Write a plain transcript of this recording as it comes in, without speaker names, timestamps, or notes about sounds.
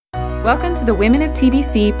Welcome to the Women of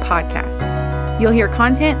TBC podcast. You'll hear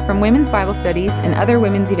content from women's Bible studies and other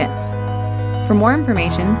women's events. For more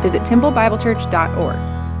information, visit templebiblechurch.org.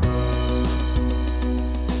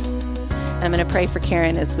 I'm going to pray for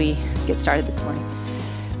Karen as we get started this morning.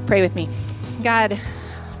 Pray with me. God,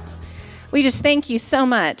 we just thank you so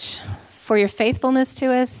much for your faithfulness to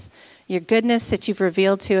us, your goodness that you've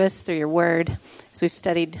revealed to us through your word. As we've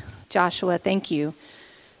studied Joshua, thank you.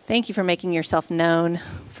 Thank you for making yourself known,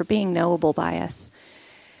 for being knowable by us.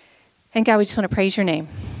 And God, we just want to praise your name.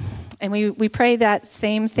 And we pray that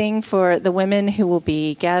same thing for the women who will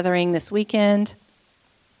be gathering this weekend.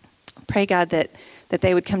 Pray, God, that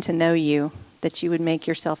they would come to know you, that you would make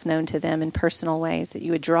yourself known to them in personal ways, that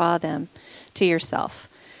you would draw them to yourself.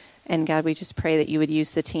 And God, we just pray that you would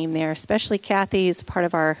use the team there, especially Kathy, who's part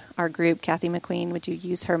of our group, Kathy McQueen. Would you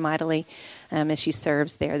use her mightily as she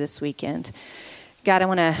serves there this weekend? God, I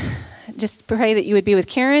want to just pray that you would be with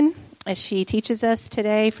Karen as she teaches us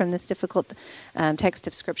today from this difficult text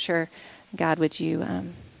of Scripture. God, would you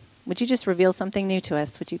just reveal something new to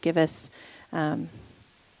us? Would you give us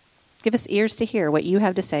ears to hear what you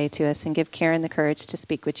have to say to us, and give Karen the courage to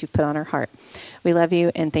speak what you've put on her heart? We love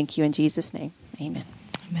you and thank you in Jesus' name. Amen.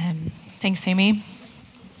 Amen. Thanks, Amy.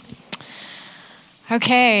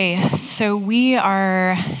 Okay, so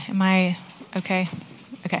okay.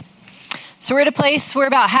 So we're at a place, we're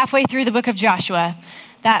about halfway through the book of Joshua.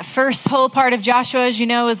 That first whole part of Joshua, as you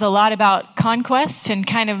know, is a lot about conquest, and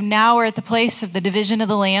kind of now we're at the place of the division of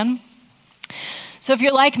the land. So if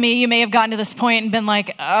you're like me, you may have gotten to this point and been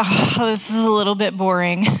like, oh, this is a little bit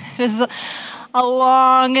boring. This is a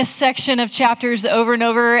long section of chapters over and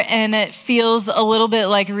over, and it feels a little bit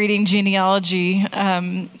like reading genealogy,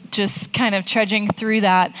 just kind of trudging through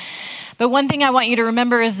that. But one thing I want you to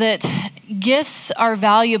remember is that gifts are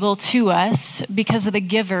valuable to us because of the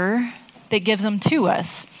giver that gives them to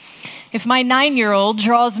us. If my 9-year-old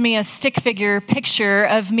draws me a stick figure picture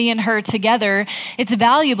of me and her together, it's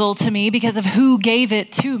valuable to me because of who gave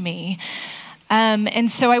it to me.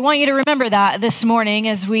 And so I want you to remember that this morning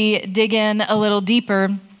as we dig in a little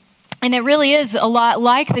deeper. And it really is a lot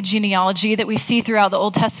like the genealogy that we see throughout the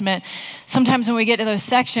Old Testament. Sometimes when we get to those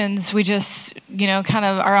sections, we just, kind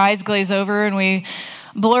of our eyes glaze over and we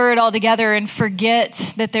blur it all together and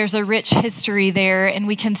forget that there's a rich history there. And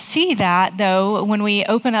we can see that, though, when we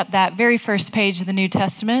open up that very first page of the New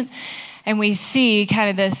Testament and we see kind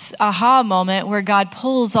of this aha moment where God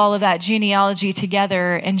pulls all of that genealogy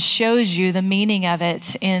together and shows you the meaning of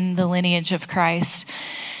it in the lineage of Christ.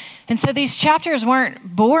 And so these chapters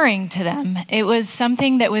weren't boring to them. It was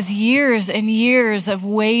something that was years and years of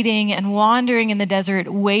waiting and wandering in the desert,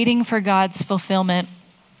 waiting for God's fulfillment.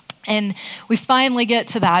 And we finally get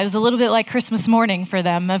to that. It was a little bit like Christmas morning for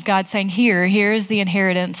them, of God saying, here's the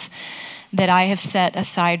inheritance that I have set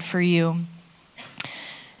aside for you.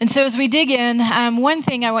 And so as we dig in, one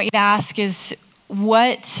thing I want you to ask is,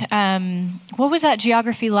 what was that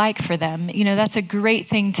geography like for them? That's a great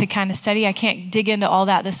thing to kind of study. I can't dig into all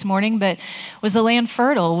that this morning, but was the land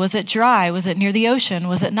fertile? Was it dry? Was it near the ocean?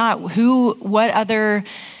 Was it not? What other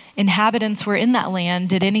inhabitants were in that land?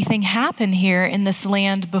 Did anything happen here in this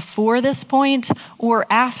land before this point or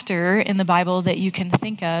after in the Bible that you can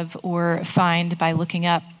think of or find by looking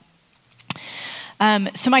up?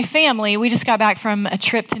 So my family, we just got back from a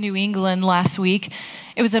trip to New England last week.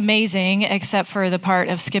 It was amazing, except for the part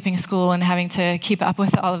of skipping school and having to keep up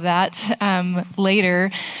with all of that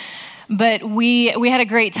later. But we had a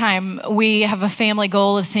great time. We have a family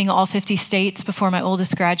goal of seeing all 50 states before my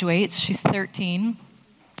oldest graduates. She's 13.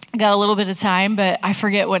 Got a little bit of time, but I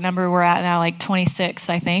forget what number we're at now, like 26,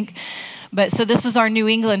 I think. But so this was our New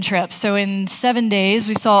England trip. So in 7 days,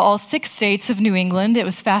 we saw all 6 states of New England. It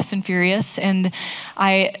was fast and furious. And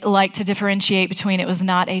I like to differentiate between it was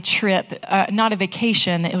not a trip, not a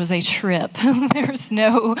vacation, it was a trip. There was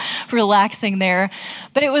no relaxing there.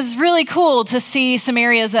 But it was really cool to see some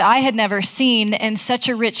areas that I had never seen and such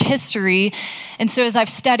a rich history. And so as I've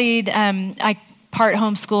studied, I part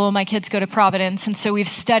homeschool, my kids go to Providence, and so we've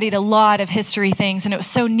studied a lot of history things, and it was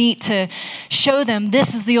so neat to show them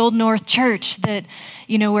this is the Old North Church that,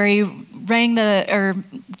 where he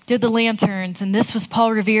did the lanterns, and this was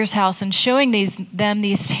Paul Revere's house, and showing them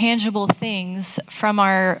these tangible things from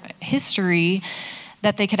our history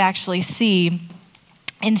that they could actually see.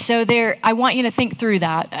 And so I want you to think through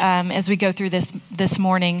that as we go through this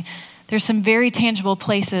morning. There's some very tangible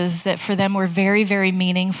places that for them were very, very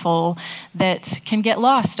meaningful that can get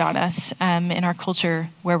lost on us in our culture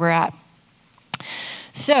where we're at.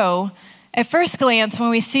 So At first glance, when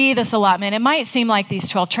we see this allotment, it might seem like these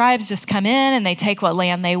 12 tribes just come in and they take what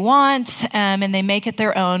land they want and they make it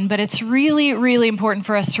their own. But it's really, really important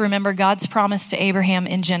for us to remember God's promise to Abraham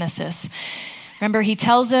in Genesis. Remember, he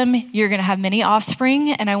tells him, you're going to have many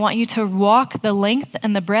offspring, and I want you to walk the length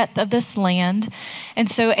and the breadth of this land. And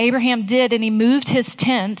so Abraham did, and he moved his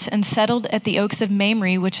tent and settled at the oaks of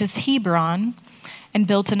Mamre, which is Hebron, and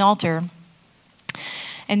built an altar.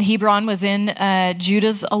 And Hebron was in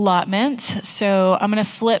Judah's allotment. So I'm going to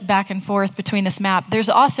flip back and forth between this map. There's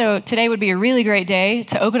also, today would be a really great day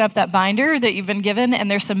to open up that binder that you've been given, and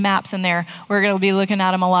there's some maps in there. We're going to be looking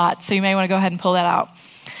at them a lot, so you may want to go ahead and pull that out.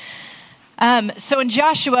 So in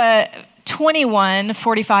Joshua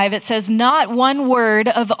 21:45, it says, not one word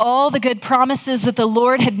of all the good promises that the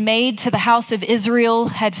Lord had made to the house of Israel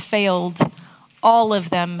had failed. All of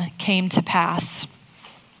them came to pass.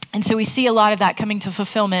 And so we see a lot of that coming to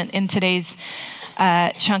fulfillment in today's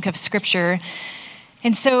chunk of scripture.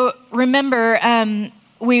 And so remember,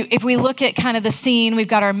 if we look at kind of the scene, we've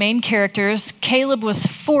got our main characters. Caleb was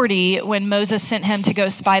 40 when Moses sent him to go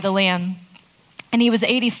spy the land. And he was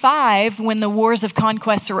 85 when the wars of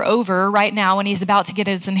conquest were over, right now, when he's about to get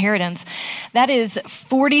his inheritance. That is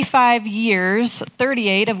 45 years,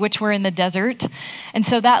 38 of which were in the desert. And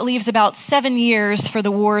so that leaves about 7 years for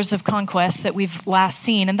the wars of conquest that we've last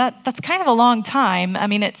seen. And that's kind of a long time. I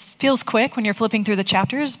mean, it feels quick when you're flipping through the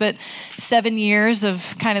chapters, but 7 years of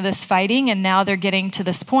kind of this fighting, and now they're getting to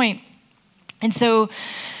this point. And so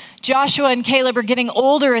Joshua and Caleb are getting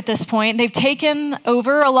older at this point. They've taken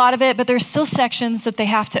over a lot of it, but there's still sections that they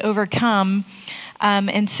have to overcome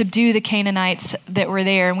and subdue the Canaanites that were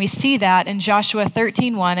there. And we see that in Joshua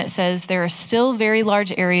 13:1. It says, there are still very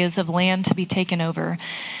large areas of land to be taken over.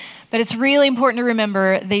 But it's really important to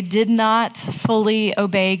remember they did not fully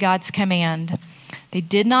obey God's command. They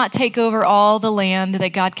did not take over all the land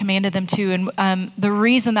that God commanded them to. And the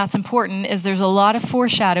reason that's important is there's a lot of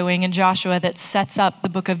foreshadowing in Joshua that sets up the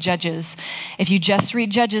book of Judges. If you just read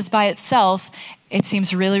Judges by itself, it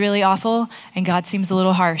seems really, really awful, and God seems a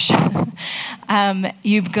little harsh.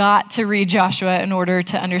 You've got to read Joshua in order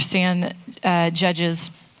to understand Judges.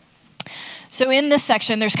 So in this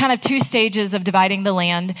section, there's kind of two stages of dividing the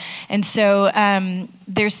land. And so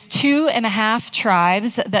there's 2.5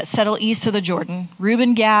 tribes that settle east of the Jordan,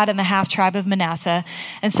 Reuben, Gad, and the half tribe of Manasseh.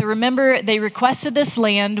 And so remember, they requested this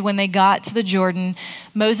land when they got to the Jordan.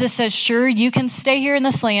 Moses says, sure, you can stay here in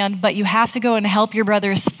this land, but you have to go and help your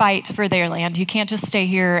brothers fight for their land. You can't just stay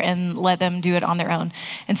here and let them do it on their own.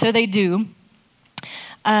 And so they do.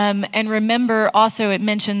 And remember, also it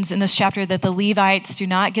mentions in this chapter that the Levites do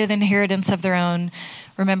not get inheritance of their own.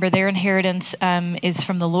 Remember, their inheritance is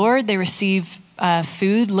from the Lord. They receive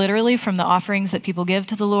food, literally, from the offerings that people give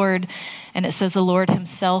to the Lord. And it says the Lord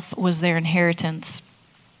himself was their inheritance.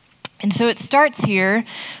 And so it starts here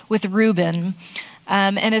with Reuben.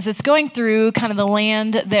 And as it's going through kind of the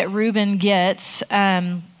land that Reuben gets,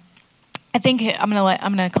 I think I'm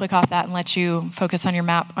going to click off that and let you focus on your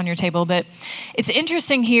map on your table. But it's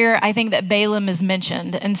interesting here, I think, that Balaam is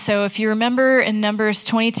mentioned. And so if you remember in Numbers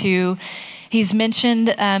 22, he's mentioned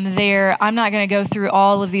there. I'm not going to go through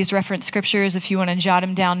all of these reference scriptures if you want to jot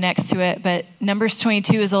them down next to it. But Numbers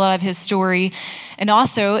 22 is a lot of his story. And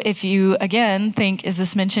also, if you, again, think, is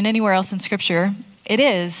this mentioned anywhere else in scripture? It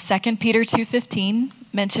is. 2 Peter 2:15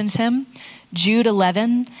 mentions him, Jude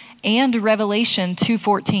 11, and Revelation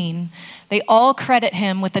 2:14. They all credit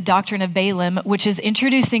him with the doctrine of Balaam, which is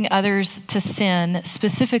introducing others to sin,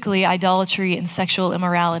 specifically idolatry and sexual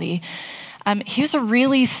immorality. He was a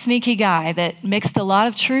really sneaky guy that mixed a lot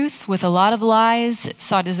of truth with a lot of lies,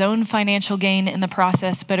 sought his own financial gain in the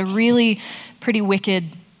process, but a really pretty wicked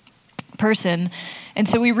person. And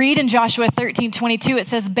so we read in Joshua 13:22, it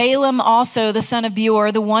says, Balaam also, the son of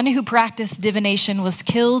Beor, the one who practiced divination, was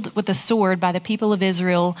killed with a sword by the people of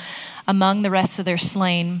Israel among the rest of their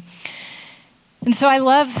slain. And so I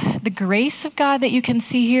love the grace of God that you can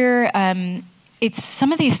see here.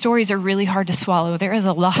 Some of these stories are really hard to swallow. There is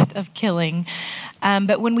a lot of killing.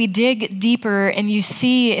 But when we dig deeper and you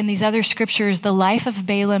see in these other scriptures the life of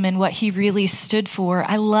Balaam and what he really stood for,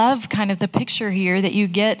 I love kind of the picture here that you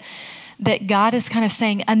get that God is kind of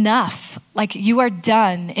saying, enough. Like, you are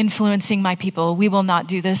done influencing my people. We will not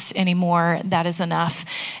do this anymore. That is enough.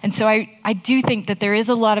 And so I do think that there is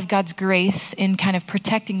a lot of God's grace in kind of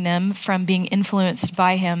protecting them from being influenced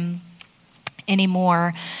by him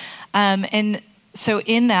anymore. And so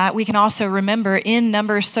in that, we can also remember in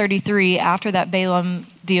Numbers 33, after that Balaam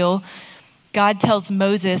deal, God tells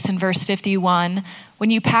Moses in verse 51, When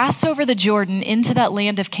you pass over the Jordan into that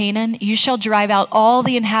land of Canaan, you shall drive out all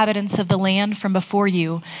the inhabitants of the land from before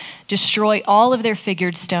you, destroy all of their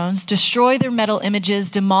figured stones, destroy their metal images,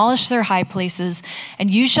 demolish their high places, and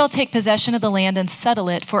you shall take possession of the land and settle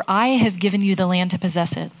it, for I have given you the land to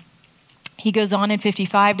possess it. He goes on in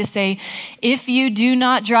 55 to say, if you do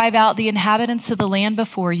not drive out the inhabitants of the land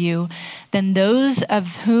before you, then those of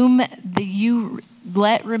whom you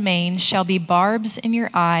let remain shall be barbs in your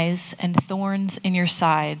eyes and thorns in your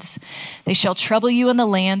sides. They shall trouble you in the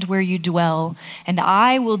land where you dwell, and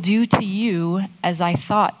I will do to you as I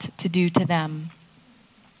thought to do to them.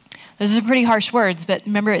 Those are pretty harsh words, but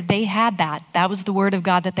remember, they had that. That was the word of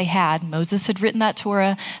God that they had. Moses had written that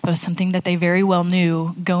Torah. That was something that they very well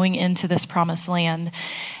knew going into this promised land.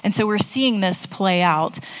 And so we're seeing this play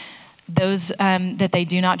out. Those that they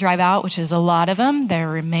do not drive out, which is a lot of them, they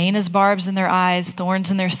remain as barbs in their eyes,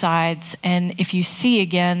 thorns in their sides. And if you see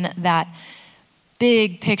again that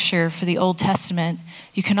big picture for the Old Testament,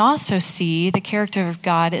 you can also see the character of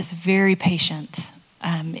God is very patient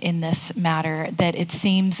in this matter, that it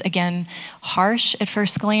seems, again, harsh at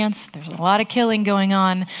first glance. There's a lot of killing going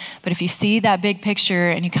on. But if you see that big picture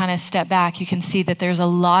and you kind of step back, you can see that there's a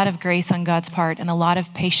lot of grace on God's part and a lot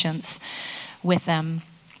of patience with them.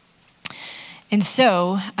 And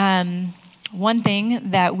so, one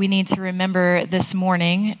thing that we need to remember this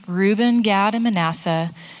morning, Reuben, Gad, and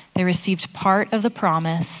Manasseh, they received part of the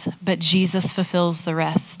promise, but Jesus fulfills the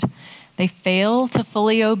rest. They fail to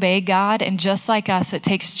fully obey God, and just like us, it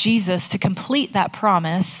takes Jesus to complete that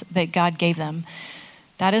promise that God gave them.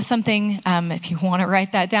 That is something, if you want to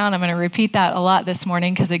write that down, I'm going to repeat that a lot this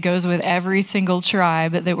morning because it goes with every single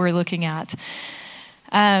tribe that we're looking at.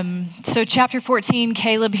 So chapter 14,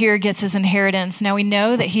 Caleb here gets his inheritance. Now we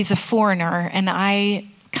know that he's a foreigner, and I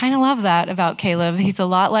kind of love that about Caleb. He's a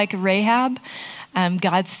lot like Rahab.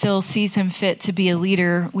 God still sees him fit to be a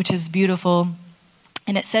leader, which is beautiful.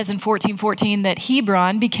 And it says in 14:14 that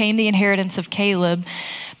Hebron became the inheritance of Caleb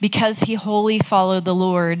because he wholly followed the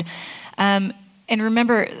Lord. And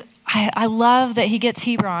remember, I love that he gets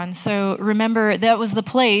Hebron. So remember, that was the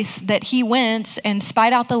place that he went and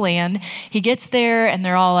spied out the land. He gets there and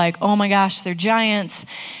they're all like, oh my gosh, they're giants.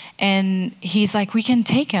 And he's like, we can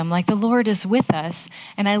take him. Like, the Lord is with us.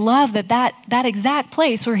 And I love that exact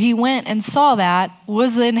place where he went and saw that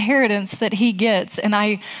was the inheritance that he gets. And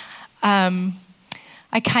I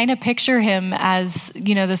kind of picture him as,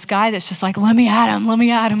 this guy that's just like, let me at him,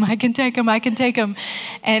 I can take him.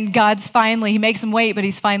 And God's finally, he makes him wait, but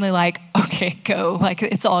he's finally like, okay, go, like,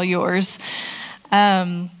 it's all yours.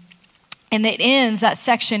 And that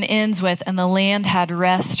section ends with, and the land had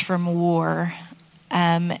rest from war.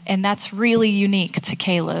 And that's really unique to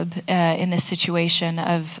Caleb in this situation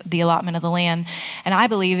of the allotment of the land. And I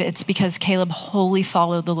believe it's because Caleb wholly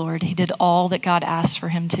followed the Lord. He did all that God asked for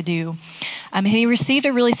him to do. And he received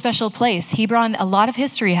a really special place. Hebron, a lot of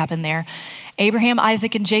history happened there. Abraham,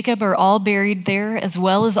 Isaac, and Jacob are all buried there, as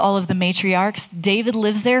well as all of the matriarchs. David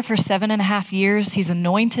lives there for 7.5 years. He's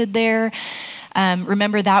anointed there.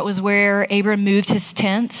 Remember, that was where Abram moved his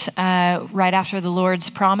tent right after the Lord's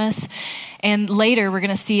promise. And later, we're going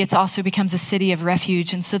to see it also becomes a city of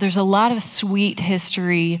refuge. And so there's a lot of sweet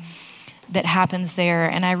history that happens there.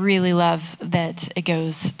 And I really love that it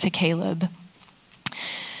goes to Caleb.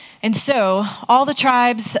 And so all the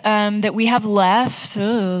tribes that we have left,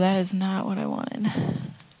 oh, that is not what I wanted.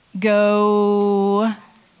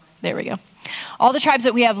 There we go. All the tribes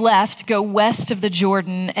that we have left go west of the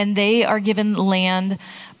Jordan, and they are given land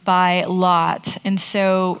by Lot. And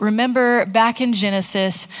so remember back in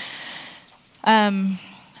Genesis,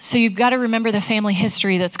 so you've got to remember the family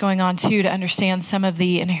history that's going on too to understand some of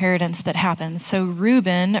the inheritance that happens. So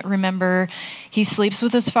Reuben, remember, he sleeps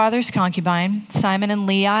with his father's concubine. Simon and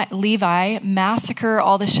Levi massacre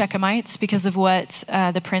all the Shechemites because of what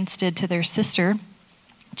the prince did to their sister.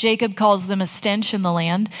 Jacob calls them a stench in the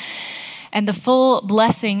land. And the full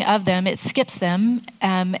blessing of them, it skips them.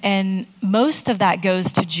 And most of that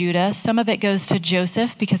goes to Judah. Some of it goes to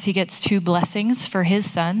Joseph because he gets 2 blessings for his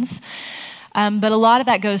sons. But a lot of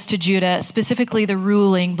that goes to Judah, specifically the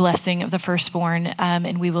ruling blessing of the firstborn.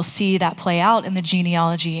 And we will see that play out in the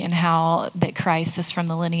genealogy and how that Christ is from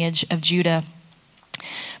the lineage of Judah.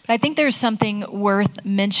 But I think there's something worth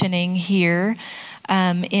mentioning here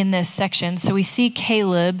in this section. So we see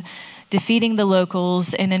Caleb defeating the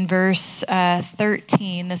locals, and in verse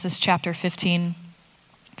 13, this is chapter 15,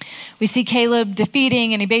 we see Caleb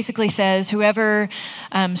defeating, and he basically says, whoever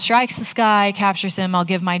strikes the sky, captures him, I'll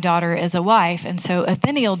give my daughter as a wife. And so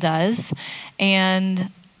Othniel does,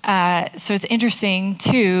 and so it's interesting,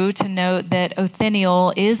 too, to note that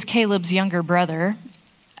Othniel is Caleb's younger brother.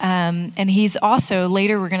 And he's also,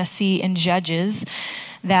 later we're going to see in Judges,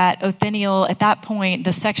 that Othniel, at that point,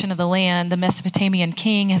 the section of the land, the Mesopotamian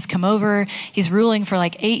king has come over. He's ruling for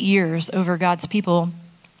like 8 years over God's people.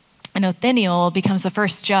 And Othniel becomes the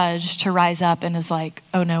first judge to rise up and is like,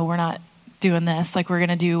 oh no, we're not doing this. Like, we're going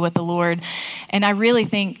to do what the Lord. And I really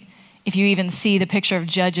think if you even see the picture of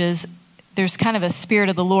Judges, there's kind of a spirit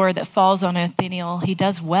of the Lord that falls on Othniel. He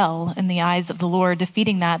does well in the eyes of the Lord,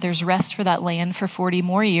 defeating that. There's rest for that land for 40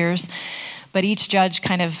 more years. But each judge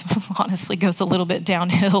kind of honestly goes a little bit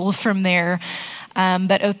downhill from there.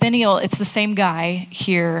 But Othniel, it's the same guy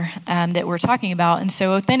here that we're talking about. And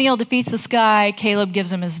so Othniel defeats this guy. Caleb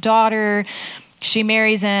gives him his daughter. She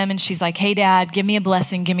marries him, and she's like, hey, Dad, give me a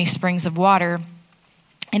blessing. Give me springs of water.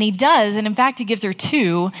 And he does. And in fact, he gives her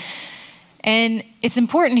 2. And it's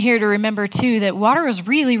important here to remember, too, that water is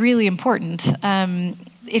really, really important.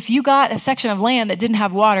 If you got a section of land that didn't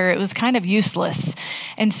have water, it was kind of useless.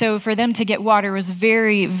 And so for them to get water was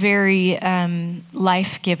very, very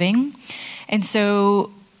life-giving. And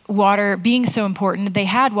so water being so important, they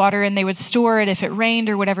had water and they would store it. If it rained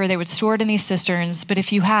or whatever, they would store it in these cisterns. But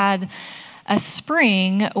if you had a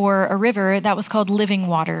spring or a river, that was called living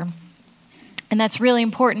water. And that's really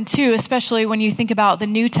important too, especially when you think about the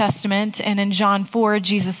New Testament and in John 4,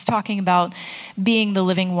 Jesus talking about being the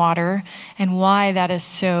living water and why that is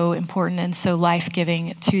so important and so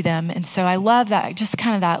life-giving to them. And so I love that, just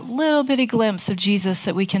kind of that little bitty glimpse of Jesus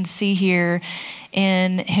that we can see here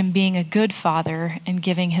in him being a good father and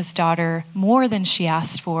giving his daughter more than she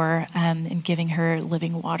asked for and giving her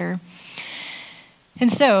living water. And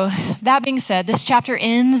so that being said, this chapter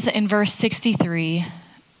ends in verse 63.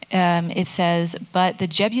 It says, but the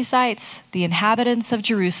Jebusites, the inhabitants of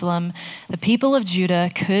Jerusalem, the people of Judah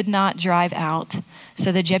could not drive out.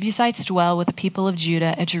 So the Jebusites dwell with the people of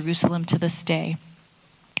Judah at Jerusalem to this day.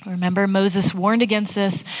 Remember, Moses warned against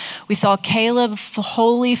this. We saw Caleb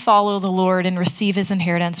wholly follow the Lord and receive his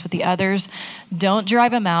inheritance, but the others don't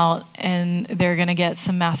drive him out, and they're going to get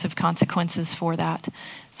some massive consequences for that.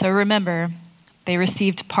 So remember, they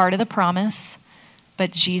received part of the promise,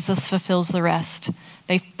 but Jesus fulfills the rest.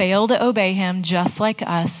 They fail to obey him just like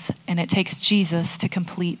us, and it takes Jesus to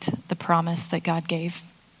complete the promise that God gave.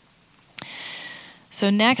 So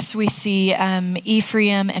next we see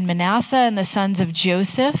Ephraim and Manasseh and the sons of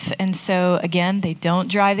Joseph. And so again, they don't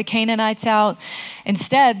drive the Canaanites out.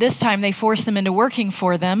 Instead, this time they force them into working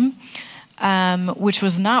for them, which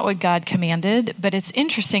was not what God commanded. But it's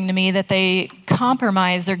interesting to me that they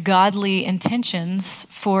compromise their godly intentions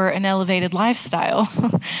for an elevated lifestyle.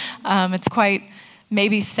 It's quite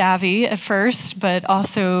maybe savvy at first, but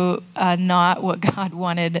also not what God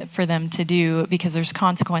wanted for them to do, because there's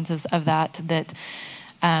consequences of that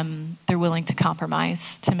they're willing to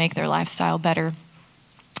compromise to make their lifestyle better.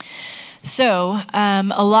 So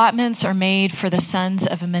allotments are made for the sons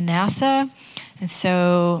of Manasseh. And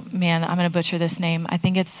so, man, I'm going to butcher this name. I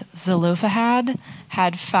think it's Zelophehad,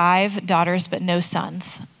 had 5 daughters but no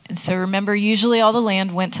sons. And so remember, usually all the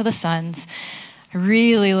land went to the sons. I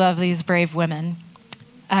really love these brave women.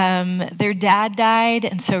 Their dad died,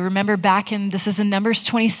 and so remember this is in Numbers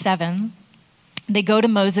 27, they go to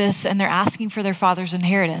Moses and they're asking for their father's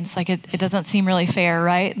inheritance. Like it doesn't seem really fair,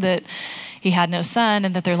 right? That he had no son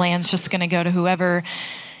and that their land's just going to go to whoever.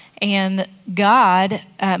 And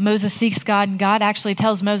Moses seeks God, and God actually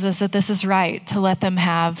tells Moses that this is right to let them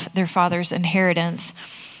have their father's inheritance.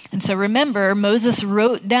 And so remember, Moses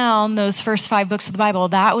wrote down those first 5 books of the Bible.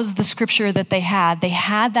 That was the scripture that they had. They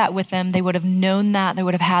had that with them. They would have known that. They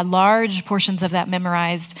would have had large portions of that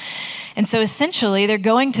memorized. And so essentially, they're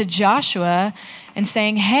going to Joshua and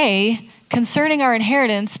saying, hey, concerning our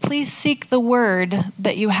inheritance, please seek the word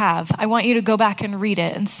that you have. I want you to go back and read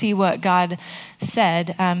it and see what God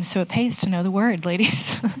said. So it pays to know the word,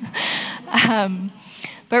 ladies.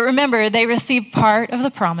 But remember, they received part of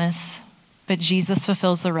the promise, but Jesus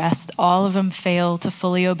fulfills the rest. All of them fail to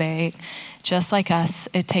fully obey. Just like us,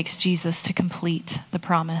 it takes Jesus to complete the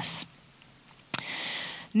promise.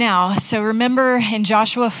 Now, so remember in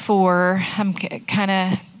Joshua 4, I'm kind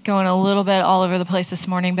of going a little bit all over the place this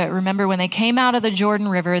morning, but remember when they came out of the Jordan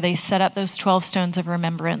River, they set up those 12 stones of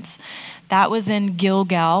remembrance. That was in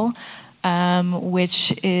Gilgal,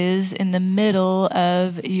 which is in the middle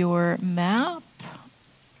of your map.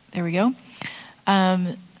 There we go.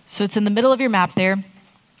 So it's in the middle of your map there.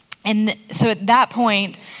 And so at that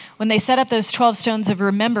point, when they set up those 12 stones of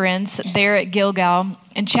remembrance there at Gilgal,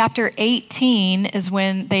 in chapter 18 is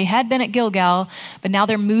when they had been at Gilgal, but now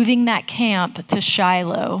they're moving that camp to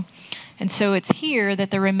Shiloh. And so it's here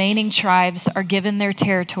that the remaining tribes are given their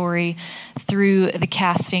territory through the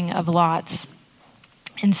casting of lots.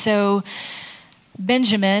 And so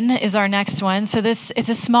Benjamin is our next one. So it's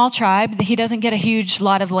a small tribe. He doesn't get a huge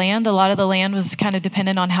lot of land. A lot of the land was kind of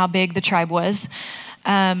dependent on how big the tribe was.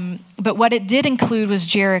 But what it did include was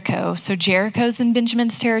Jericho. So Jericho's in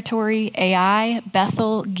Benjamin's territory, Ai,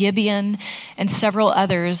 Bethel, Gibeon, and several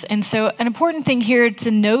others. And so an important thing here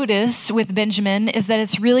to notice with Benjamin is that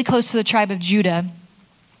it's really close to the tribe of Judah.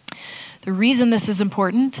 The reason this is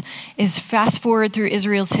important is fast forward through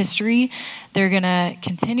Israel's history, they're going to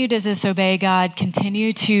continue to disobey God,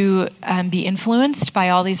 continue to be influenced by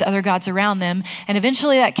all these other gods around them, and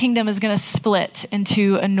eventually that kingdom is going to split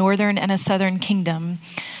into a northern and a southern kingdom.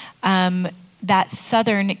 That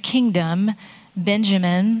southern kingdom,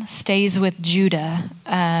 Benjamin, stays with Judah,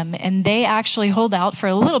 and they actually hold out for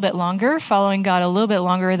a little bit longer, following God a little bit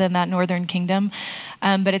longer than that northern kingdom.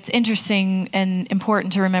 But it's interesting and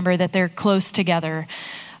important to remember that they're close together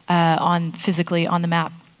physically on the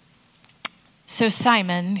map. So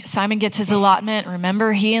Simon gets his allotment.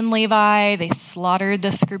 Remember, he and Levi, they slaughtered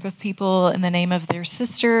this group of people in the name of their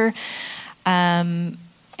sister. And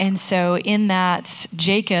so in that,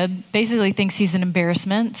 Jacob basically thinks he's an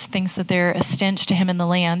embarrassment, thinks that they're a stench to him in the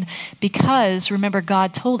land, because remember,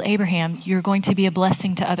 God told Abraham, you're going to be a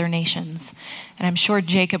blessing to other nations. And I'm sure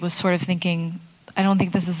Jacob was sort of thinking, I don't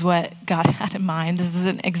think this is what God had in mind. This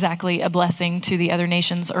isn't exactly a blessing to the other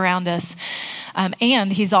nations around us.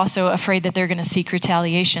 And he's also afraid that they're going to seek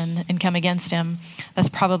retaliation and come against him. That's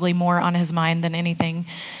probably more on his mind than anything.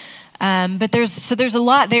 But there's a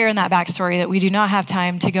lot there in that backstory that we do not have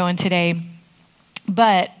time to go in today.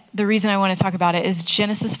 But the reason I want to talk about it is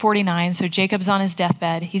Genesis 49. So Jacob's on his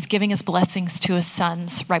deathbed. He's giving his blessings to his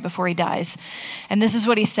sons right before he dies. And this is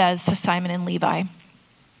what he says to Simon and Levi.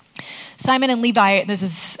 Simon and Levi, this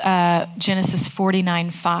is Genesis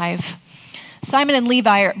 49:5. Simon and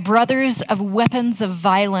Levi are brothers of weapons of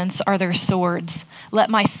violence are their swords.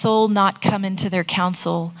 Let my soul not come into their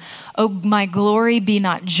counsel. O my glory be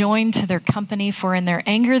not joined to their company, for in their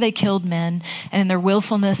anger they killed men, and in their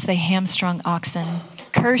willfulness they hamstrung oxen.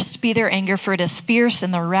 Cursed be their anger, for it is fierce,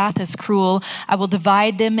 and their wrath is cruel. I will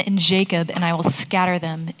divide them in Jacob, and I will scatter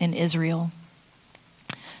them in Israel.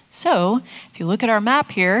 So, if you look at our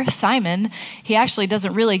map here, Simon, he actually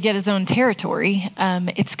doesn't really get his own territory.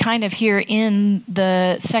 It's kind of here in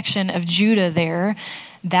the section of Judah there.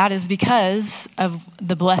 That is because of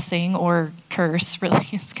the blessing or curse, really,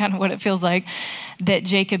 is kind of what it feels like, that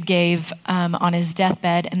Jacob gave on his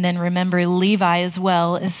deathbed. And then remember, Levi as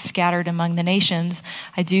well is scattered among the nations.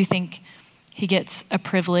 I do think he gets a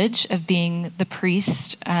privilege of being the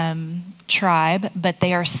priest tribe, but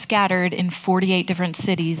they are scattered in 48 different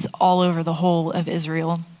cities all over the whole of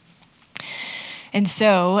Israel. And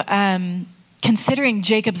so, considering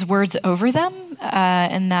Jacob's words over them,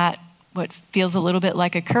 and that what feels a little bit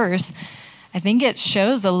like a curse, I think it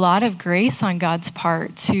shows a lot of grace on God's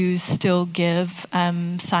part to still give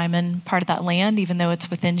Simon part of that land, even though it's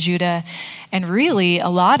within Judah, and really a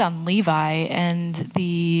lot on Levi and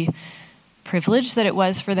the privilege that it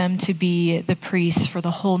was for them to be the priests for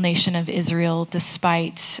the whole nation of Israel,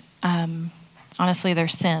 despite, honestly, their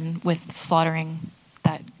sin with slaughtering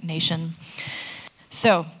that nation.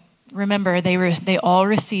 So remember, they all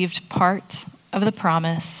received part of the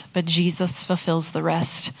promise, but Jesus fulfills the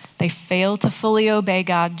rest. They fail to fully obey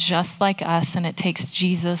God just like us, and it takes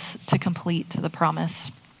Jesus to complete the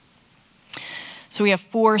promise. So we have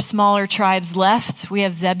 4 smaller tribes left. We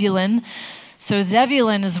have Zebulun. So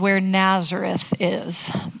Zebulun is where Nazareth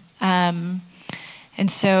is. And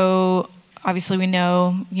so obviously we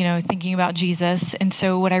know, thinking about Jesus. And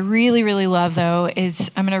so what I really, really love, though,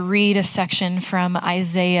 is I'm going to read a section from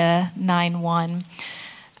Isaiah 9:1.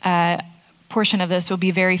 Portion of this will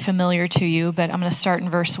be very familiar to you, but I'm going to start in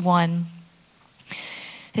verse 1.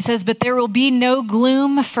 It says, "But there will be no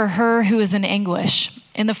gloom for her who is in anguish.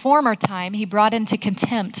 In the former time, he brought into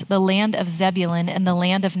contempt the land of Zebulun and the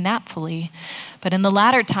land of Naphtali. But in the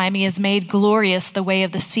latter time, he has made glorious the way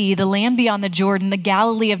of the sea, the land beyond the Jordan, the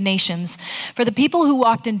Galilee of nations. For the people who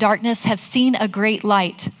walked in darkness have seen a great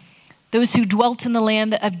light. Those who dwelt in the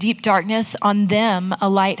land of deep darkness, on them a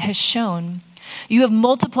light has shone. You have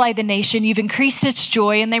multiplied the nation, you've increased its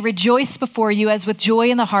joy, and they rejoice before you as with joy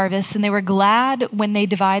in the harvest, and they were glad when they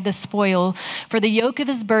divide the spoil. For the yoke of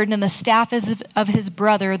his burden and the staff of his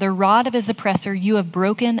brother, the rod of his oppressor, you have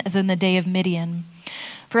broken as in the day of Midian.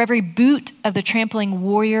 For every boot of the trampling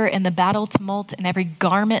warrior in the battle tumult, and every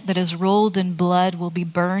garment that is rolled in blood will be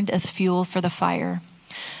burned as fuel for the fire.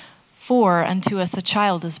 For unto us a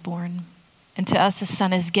child is born, and to us a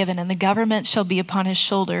son is given, and the government shall be upon his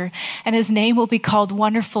shoulder, and his name will be called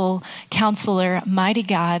Wonderful Counselor, Mighty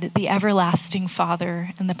God, the Everlasting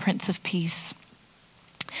Father, and the Prince of Peace.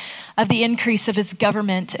 Of the increase of his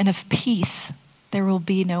government and of peace, there will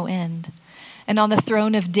be no end. And on the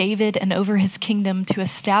throne of David and over his kingdom, to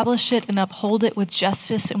establish it and uphold it with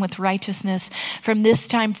justice and with righteousness from this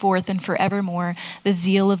time forth and forevermore. The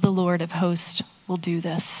zeal of the Lord of hosts will do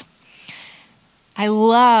this. I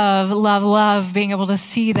love being able to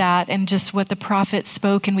see that and just what the prophet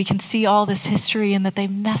spoke. And we can see all this history and that they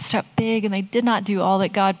messed up big and they did not do all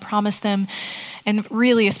that God promised them. And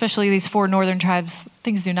really, especially these 4 northern tribes,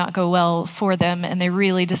 things do not go well for them and they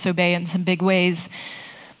really disobey in some big ways.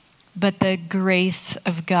 But the grace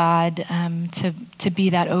of God to be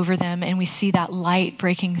that over them. And we see that light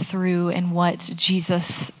breaking through in what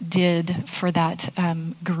Jesus did for that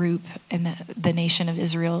group and the nation of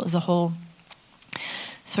Israel as a whole.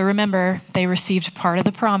 So remember, they received part of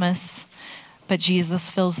the promise, but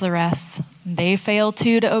Jesus fills the rest. They fail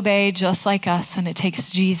to obey just like us, and it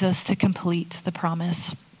takes Jesus to complete the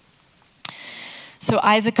promise. So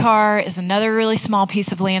Issachar is another really small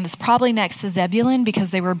piece of land. It's probably next to Zebulun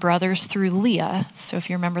because they were brothers through Leah. So if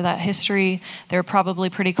you remember that history, they're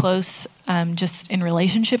probably pretty close just in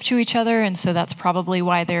relationship to each other. And so that's probably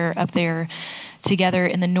why they're up there together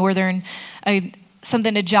in the northern.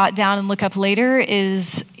 Something to jot down and look up later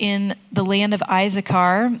is in the land of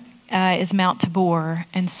Issachar is Mount Tabor.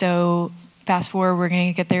 And so fast forward, we're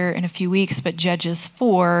going to get there in a few weeks, but Judges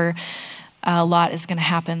 4, a lot is going to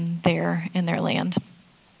happen there in their land.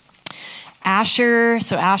 Asher,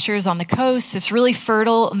 so Asher is on the coast. It's really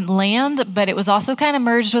fertile land, but it was also kind of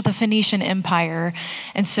merged with the Phoenician Empire.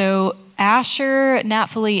 And so Asher,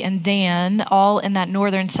 Naphtali, and Dan, all in that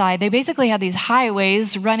northern side, they basically had these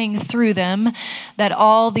highways running through them that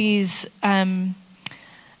all these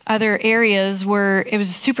other areas were, it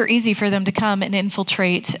was super easy for them to come and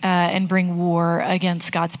infiltrate and bring war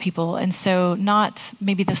against God's people. And so not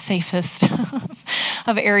maybe the safest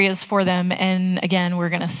of areas for them. And again, we're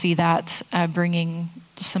going to see that bringing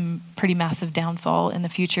some pretty massive downfall in the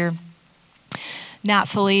future.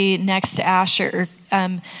 Naphtali next to Asher.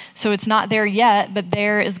 So it's not there yet, but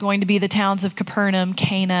there is going to be the towns of Capernaum,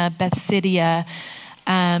 Cana, Bethsidia.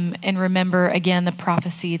 And remember, again, the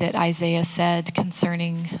prophecy that Isaiah said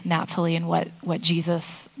concerning Naphtali and what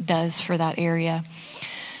Jesus does for that area.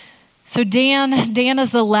 So Dan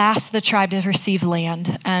is the last of the tribe to receive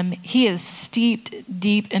land. He is steeped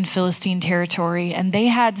deep in Philistine territory, and they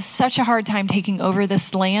had such a hard time taking over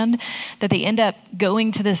this land that they end up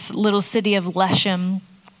going to this little city of Leshem.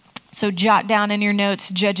 So jot down in your notes,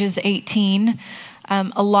 Judges 18.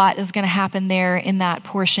 A lot is going to happen there in that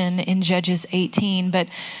portion in Judges 18. But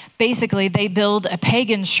basically, they build a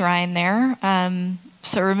pagan shrine there.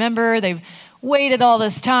 So remember, they've waited all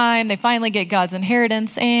this time. They finally get God's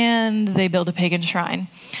inheritance, and they build a pagan shrine.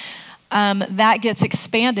 That gets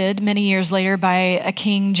expanded many years later by a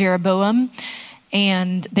king, Jeroboam,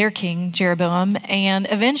 and their king, Jeroboam. And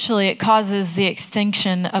eventually, it causes the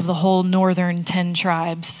extinction of the whole northern 10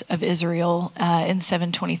 tribes of Israel in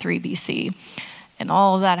 723 BC. And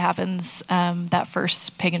all of that happens, that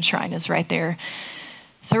first pagan shrine is right there.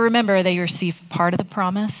 So remember, they receive part of the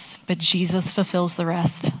promise, but Jesus fulfills the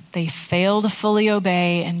rest. They fail to fully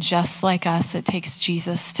obey, and just like us, it takes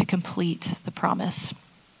Jesus to complete the promise.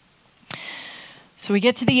 So we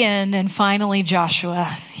get to the end, and finally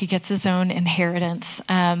Joshua, he gets his own inheritance.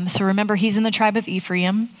 So remember, he's in the tribe of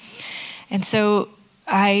Ephraim. And so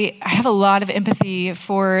I have a lot of empathy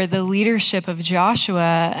for the leadership of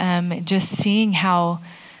Joshua, just seeing how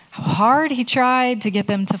hard he tried to get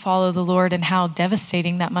them to follow the Lord and how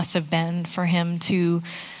devastating that must have been for him to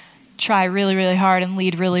try really, really hard and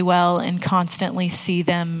lead really well and constantly see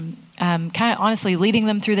them kind of honestly leading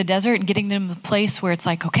them through the desert and getting them to a place where it's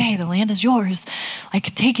like, okay, the land is yours.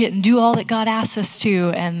 Like, take it and do all that God asks us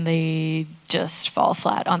to. And they just fall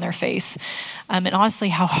flat on their face. And honestly,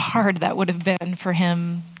 how hard that would have been for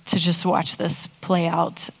him to just watch this play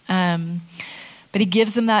out. But he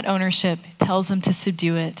gives them that ownership, tells them to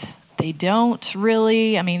subdue it. They don't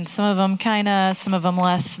really. I mean, some of them kind of, some of them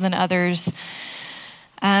less than others.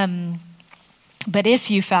 But if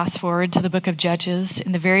you fast forward to the book of Judges,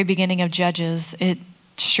 in the very beginning of Judges, it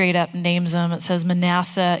straight up names them. It says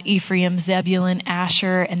Manasseh, Ephraim, Zebulun,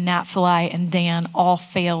 Asher, and Naphtali, and Dan all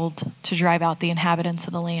failed to drive out the inhabitants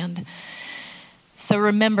of the land. So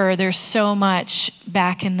remember, there's so much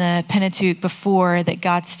back in the Pentateuch before that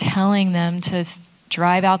God's telling them to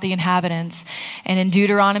drive out the inhabitants. And in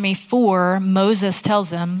Deuteronomy 4, Moses tells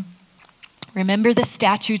them, remember the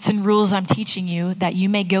statutes and rules I'm teaching you, that you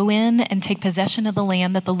may go in and take possession of the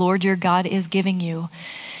land that the Lord your God is giving you.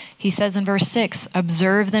 He says in verse 6,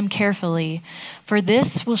 observe them carefully, for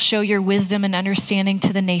this will show your wisdom and understanding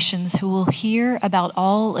to the nations who will hear about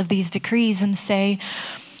all of these decrees and say,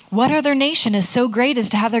 What other nation is so great as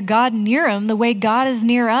to have their God near them the way God is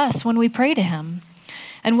near us when we pray to him?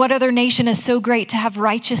 And what other nation is so great to have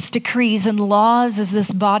righteous decrees and laws as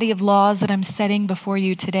this body of laws that I'm setting before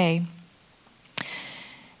you today?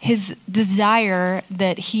 His desire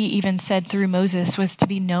that he even said through Moses was to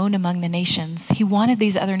be known among the nations. He wanted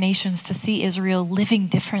these other nations to see Israel living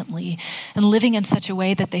differently and living in such a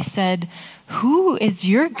way that they said, "Who is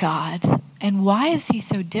your God? And why is he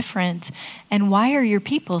so different? And why are your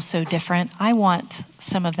people so different? I want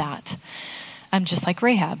some of that." I'm just like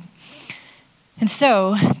Rahab. And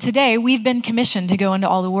so today we've been commissioned to go into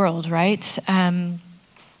all the world, right?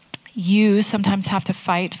 You sometimes have to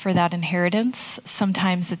fight for that inheritance.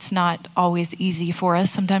 Sometimes it's not always easy for us.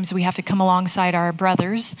 Sometimes we have to come alongside our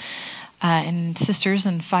brothers and sisters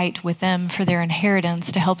and fight with them for their inheritance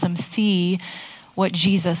to help them see what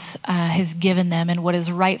Jesus has given them and what is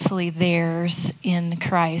rightfully theirs in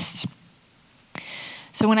Christ.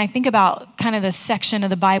 So when I think about kind of this section of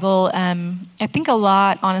the Bible, I think a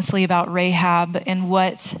lot, honestly, about Rahab and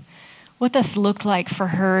what this looked like for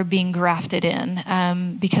her being grafted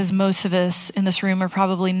in, because most of us in this room are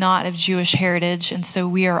probably not of Jewish heritage, and so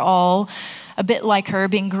we are all a bit like her,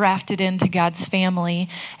 being grafted into God's family,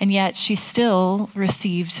 and yet she still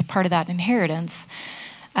received part of that inheritance.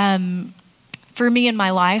 For me in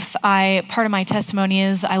my life, part of my testimony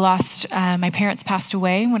is I lost, my parents passed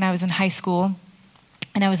away when I was in high school,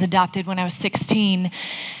 and I was adopted when I was 16.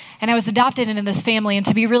 And I was adopted into this family, and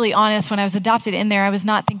to be really honest, when I was adopted in there, I was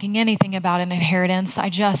not thinking anything about an inheritance. I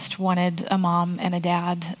just wanted a mom and a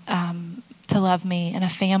dad to love me and a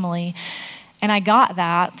family. And I got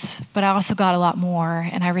that, but I also got a lot more.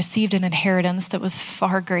 And I received an inheritance that was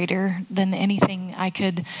far greater than anything I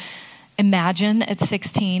could imagine at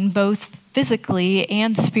 16, both physically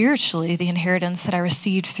and spiritually, the inheritance that I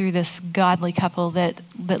received through this godly couple that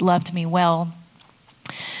loved me well.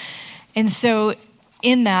 And so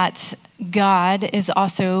in that, God is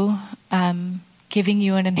also giving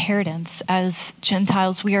you an inheritance. As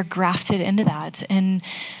Gentiles, we are grafted into that. And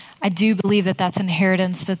I do believe that that's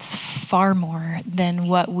inheritance that's far more than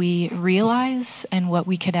what we realize and what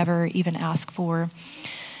we could ever even ask for.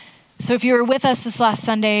 So if you were with us this last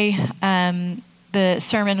Sunday, the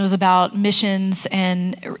sermon was about missions,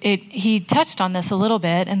 and he touched on this a little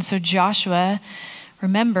bit. And so Joshua,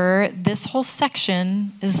 remember, this whole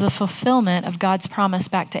section is the fulfillment of God's promise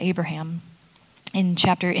back to Abraham. In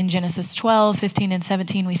Genesis 12, 15, and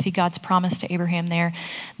 17, we see God's promise to Abraham there.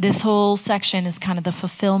 This whole section is kind of the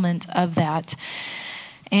fulfillment of that.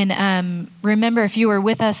 And remember, if you were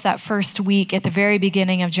with us that first week at the very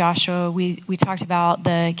beginning of Joshua, we talked about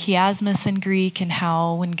the chiasmus in Greek and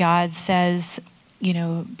how when God says,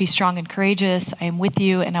 be strong and courageous, I am with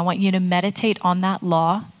you, and I want you to meditate on that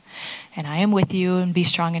law. And I am with you, and be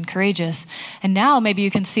strong and courageous. And now maybe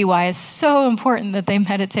you can see why it's so important that they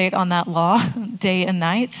meditate on that law day and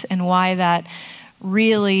night, and why that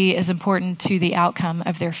really is important to the outcome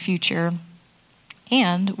of their future,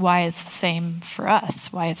 and why it's the same for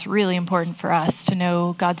us, why it's really important for us to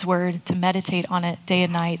know God's word, to meditate on it day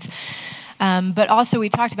and night. But also we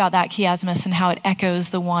talked about that chiasmus and how it echoes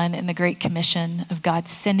the one in the Great Commission of God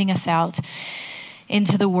sending us out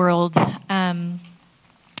into the world.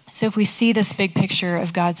 So if we see this big picture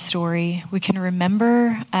of God's story, we can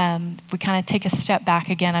remember, we kind of take a step back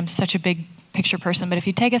again. I'm such a big picture person, but if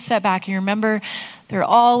you take a step back and you remember, they're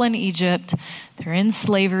all in Egypt. They're in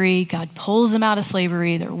slavery. God pulls them out of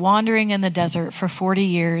slavery. They're wandering in the desert for 40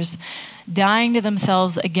 years, dying to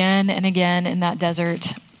themselves again and again in that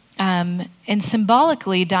desert. And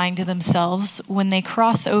symbolically dying to themselves when they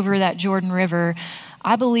cross over that Jordan River.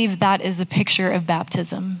 I believe that is a picture of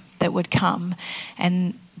baptism that would come.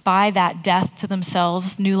 And by that death to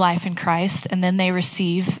themselves, new life in Christ, and then they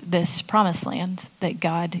receive this promised land that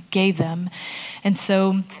God gave them. And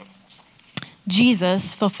so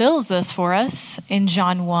Jesus fulfills this for us in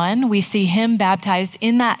John 1. We see him baptized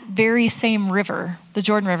in that very same river. The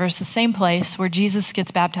Jordan River is the same place where Jesus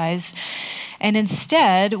gets baptized. And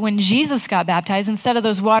instead, when Jesus got baptized, instead of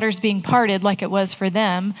those waters being parted like it was for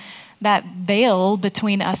them, that veil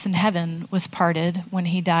between us and heaven was parted when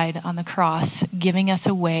he died on the cross, giving us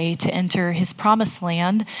a way to enter his promised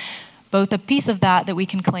land, both a piece of that we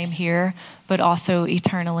can claim here, but also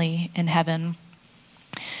eternally in heaven.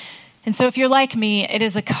 And so if you're like me, it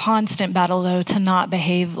is a constant battle, though, to not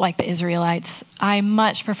behave like the Israelites. I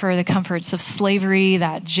much prefer the comforts of slavery,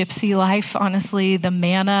 that gypsy life, honestly, the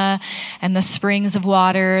manna and the springs of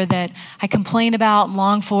water that I complain about and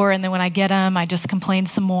long for, and then when I get them, I just complain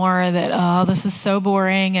some more that, oh, this is so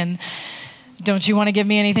boring, and don't you want to give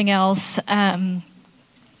me anything else? And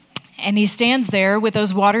he stands there with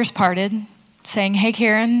those waters parted, saying, hey,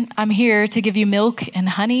 Karen, I'm here to give you milk and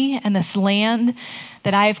honey and this land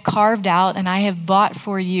that I have carved out and I have bought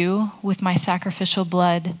for you with my sacrificial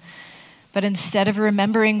blood. But instead of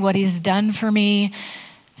remembering what he's done for me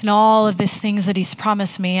and all of these things that he's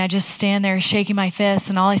promised me, I just stand there shaking my fist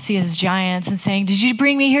and all I see is giants and saying, did you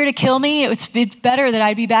bring me here to kill me? It's better that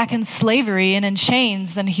I'd be back in slavery and in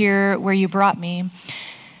chains than here where you brought me.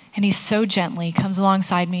 And he so gently comes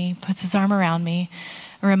alongside me, puts his arm around me,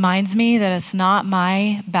 and reminds me that it's not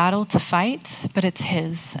my battle to fight, but it's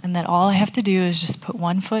his. And that all I have to do is just put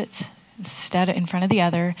one foot instead in front of the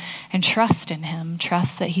other and trust in him.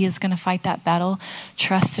 Trust that he is going to fight that battle.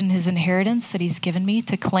 Trust in his inheritance that he's given me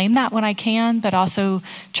to claim that when I can, but also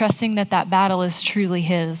trusting that that battle is truly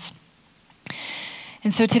his.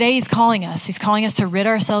 And so today he's calling us. He's calling us to rid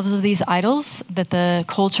ourselves of these idols that the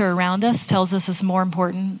culture around us tells us is more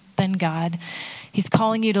important than God. He's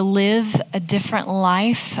calling you to live a different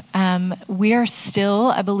life. We are still,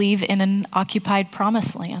 I believe, in an occupied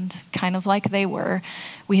promised land, kind of like they were.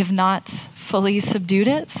 We have not fully subdued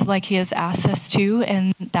it like he has asked us to,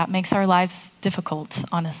 and that makes our lives difficult,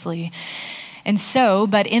 honestly. And so,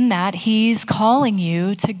 but in that, he's calling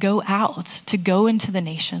you to go out, to go into the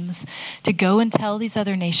nations, to go and tell these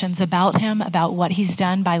other nations about him, about what he's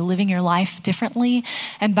done by living your life differently,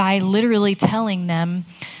 and by literally telling them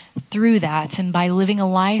through that, and by living a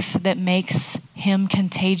life that makes him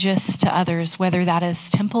contagious to others, whether that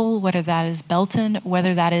is Temple, whether that is Belton,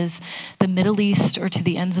 whether that is the Middle East or to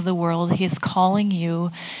the ends of the world. He is calling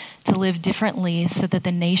you to live differently so that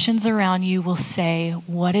the nations around you will say,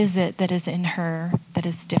 what is it that is in her that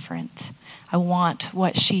is different? I want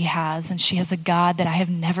what she has, and she has a God that I have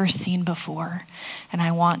never seen before, and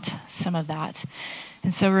I want some of that.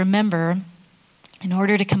 And so remember, in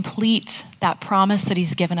order to complete that promise that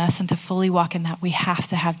he's given us and to fully walk in that, we have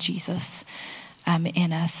to have Jesus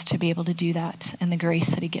in us to be able to do that and the grace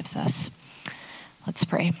that he gives us. Let's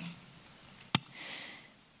pray.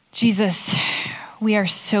 Jesus, we are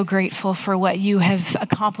so grateful for what you have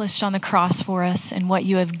accomplished on the cross for us and what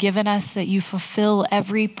you have given us, that you fulfill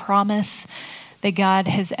every promise that God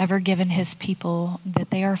has ever given his people, that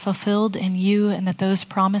they are fulfilled in you and that those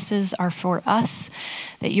promises are for us,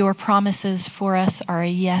 that your promises for us are a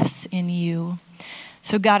yes in you.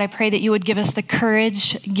 So God, I pray that you would give us the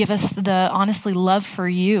courage, give us the honestly love for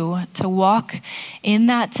you to walk in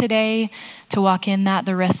that today, to walk in that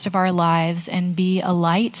the rest of our lives and be a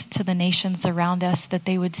light to the nations around us, that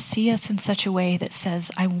they would see us in such a way that says,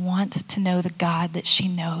 I want to know the God that she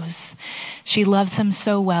knows. She loves him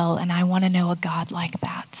so well, and I want to know a God like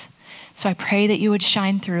that. So I pray that you would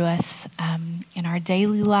shine through us in our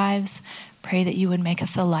daily lives. Pray that you would make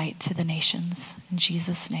us a light to the nations. In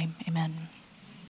Jesus' name, amen.